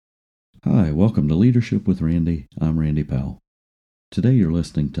Hi, welcome to Leadership with Randy. I'm Randy Powell. Today you're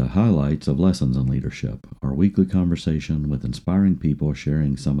listening to Highlights of Lessons in Leadership, our weekly conversation with inspiring people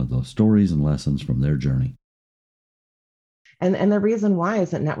sharing some of the stories and lessons from their journey. And the reason why is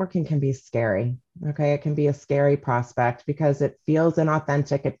that networking can be scary. Okay. It can be a scary prospect because it feels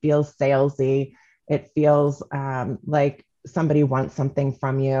inauthentic, it feels salesy, it feels like somebody wants something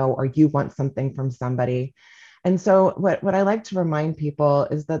from you or you want something from somebody. And so what I like to remind people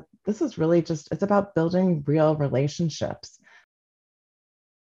is that this is really just it's about building real relationships.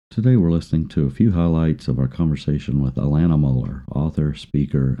 Today we're listening to a few highlights of our conversation with Alana Muller, author,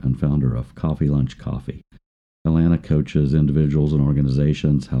 speaker, and founder of Coffee Lunch Coffee. Alana coaches individuals and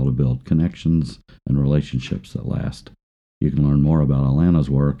organizations how to build connections and relationships that last. You can learn more about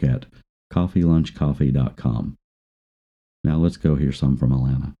Alana's work at coffeelunchcoffee.com. Now let's go hear some from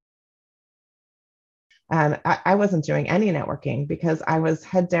Alana. I wasn't doing any networking because I was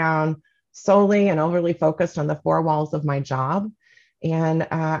head down solely and overly focused on the four walls of my job. And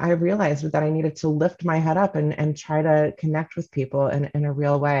I realized that I needed to lift my head up and try to connect with people in a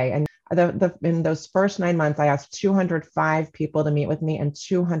real way. And in those first 9 months, I asked 205 people to meet with me, and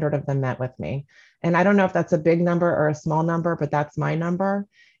 200 of them met with me. And I don't know if that's a big number or a small number, but that's my number.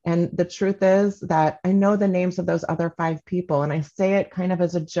 And the truth is that I know the names of those other five people. And I say it kind of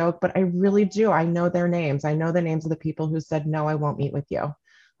as a joke, but I really do. I know their names. I know the names of the people who said, no, I won't meet with you,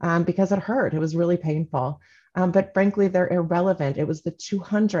 because it hurt. It was really painful. But frankly, they're irrelevant. It was the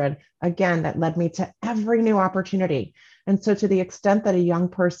 200, again, that led me to every new opportunity. And so, to the extent that a young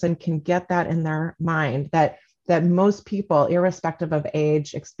person can get that in their mind, that most people, irrespective of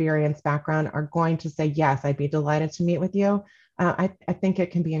age, experience, background, are going to say, yes, I'd be delighted to meet with you. I think it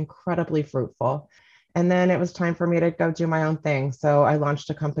can be incredibly fruitful. And then it was time for me to go do my own thing. So I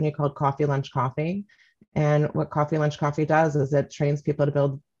launched a company called Coffee Lunch Coffee. And what Coffee Lunch Coffee does is it trains people to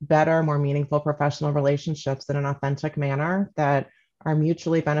build better, more meaningful professional relationships in an authentic manner that are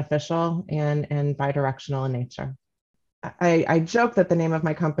mutually beneficial and bidirectional in nature. I joke that the name of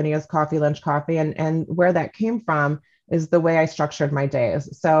my company is Coffee Lunch Coffee, and where that came from is the way I structured my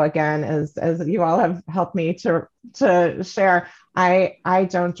days. So again, as you all have helped me to share, I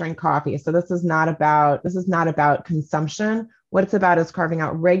don't drink coffee. So this is not about consumption. What it's about is carving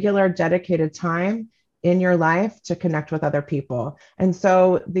out regular, dedicated time in your life to connect with other people. And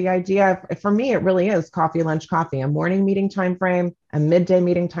so the idea for me, it really is coffee, lunch, coffee, a morning meeting time frame, a midday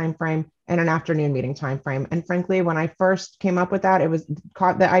meeting time frame, and an afternoon meeting time frame. And frankly, when I first came up with that, it was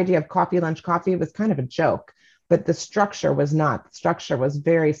the idea of coffee, lunch, coffee was kind of a joke, but the structure was not. The structure was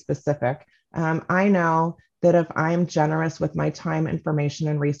very specific. I know that if I'm generous with my time, information,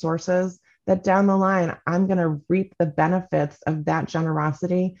 and resources, that down the line, I'm going to reap the benefits of that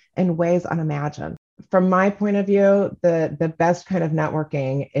generosity in ways unimagined. From my point of view, the best kind of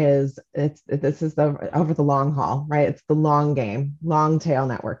networking is it's this is the over the long haul, right? It's the long game, long tail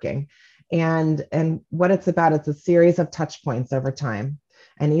networking. And what it's about, it's a series of touch points over time.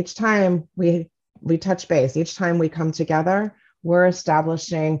 And each time we touch base, each time we come together, we're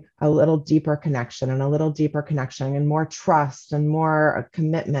establishing a little deeper connection and a little deeper connection and more trust and more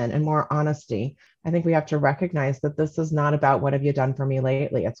commitment and more honesty. I think we have to recognize that this is not about what have you done for me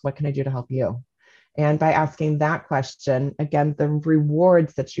lately? It's what can I do to help you? And by asking that question, again, the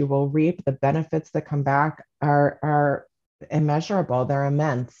rewards that you will reap, the benefits that come back are immeasurable. They're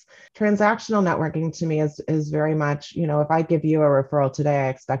immense. Transactional networking to me is very much, if I give you a referral today, I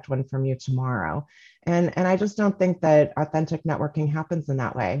expect one from you tomorrow. And I just don't think that authentic networking happens in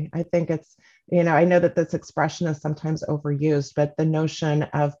that way. I think I know that this expression is sometimes overused, but the notion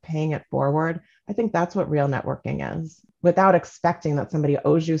of paying it forward, I think that's what real networking is. Without expecting that somebody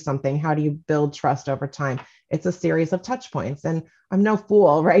owes you something, how do you build trust over time? It's a series of touch points. And I'm no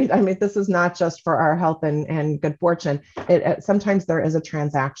fool, right? I mean, this is not just for our health and good fortune. Sometimes there is a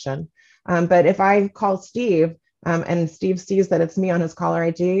transaction. But if I call Steve, and Steve sees that it's me on his caller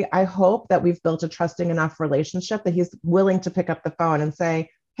ID, I hope that we've built a trusting enough relationship that he's willing to pick up the phone and say,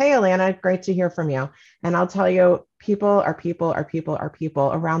 hey, Alana, great to hear from you. And I'll tell you, people are people are people are people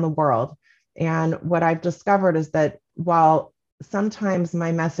around the world. And what I've discovered is that while sometimes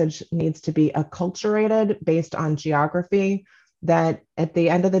my message needs to be acculturated based on geography, that at the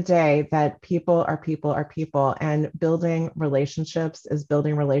end of the day, that people are people are people, and building relationships is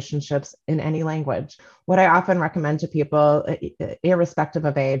building relationships in any language. What I often recommend to people, irrespective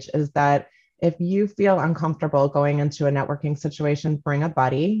of age, is that if you feel uncomfortable going into a networking situation, bring a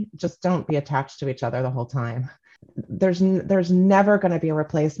buddy. Just don't be attached to each other the whole time. There's never going to be a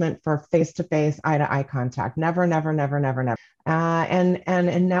replacement for face-to-face, eye-to-eye contact. Never, never, never, never, never. And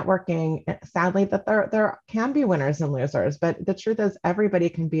in networking, sadly, that there can be winners and losers, but the truth is everybody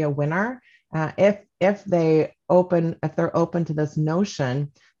can be a winner if they're open to this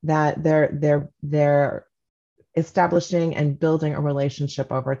notion that they're establishing and building a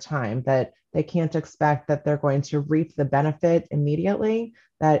relationship over time, that they can't expect that they're going to reap the benefit immediately,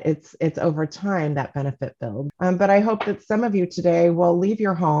 that it's over time that benefit builds. But I hope that some of you today will leave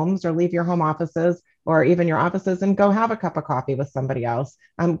your homes or leave your home offices or even your offices and go have a cup of coffee with somebody else.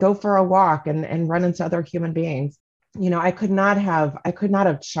 Go for a walk and run into other human beings. I could not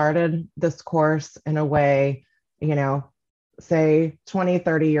have charted this course in a way, you know, say 20,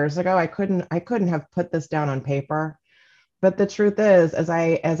 30 years ago. I couldn't have put this down on paper. But the truth is, as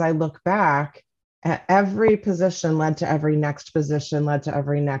I look back, every position led to every next position, led to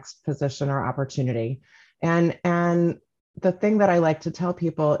every next position or opportunity. And the thing that I like to tell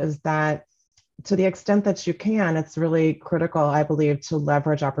people is that to the extent that you can, it's really critical, I believe, to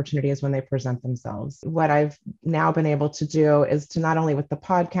leverage opportunities when they present themselves. What I've now been able to do is to not only with the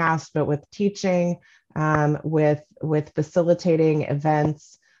podcast, but with teaching, with facilitating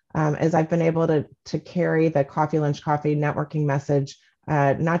events, as I've been able to carry the Coffee Lunch Coffee networking message,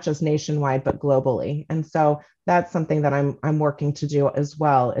 not just nationwide, but globally. And so that's something that I'm working to do as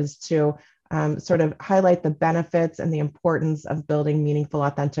well, is to sort of highlight the benefits and the importance of building meaningful,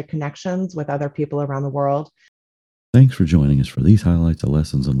 authentic connections with other people around the world. Thanks for joining us for these highlights of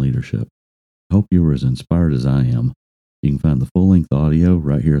lessons in leadership. I hope you were as inspired as I am. You can find the full-length audio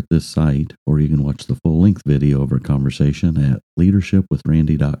right here at this site, or you can watch the full-length video of our conversation at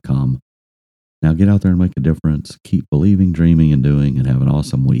leadershipwithrandy.com. Now get out there and make a difference. Keep believing, dreaming, and doing, and have an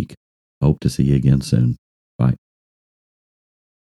awesome week. Hope to see you again soon.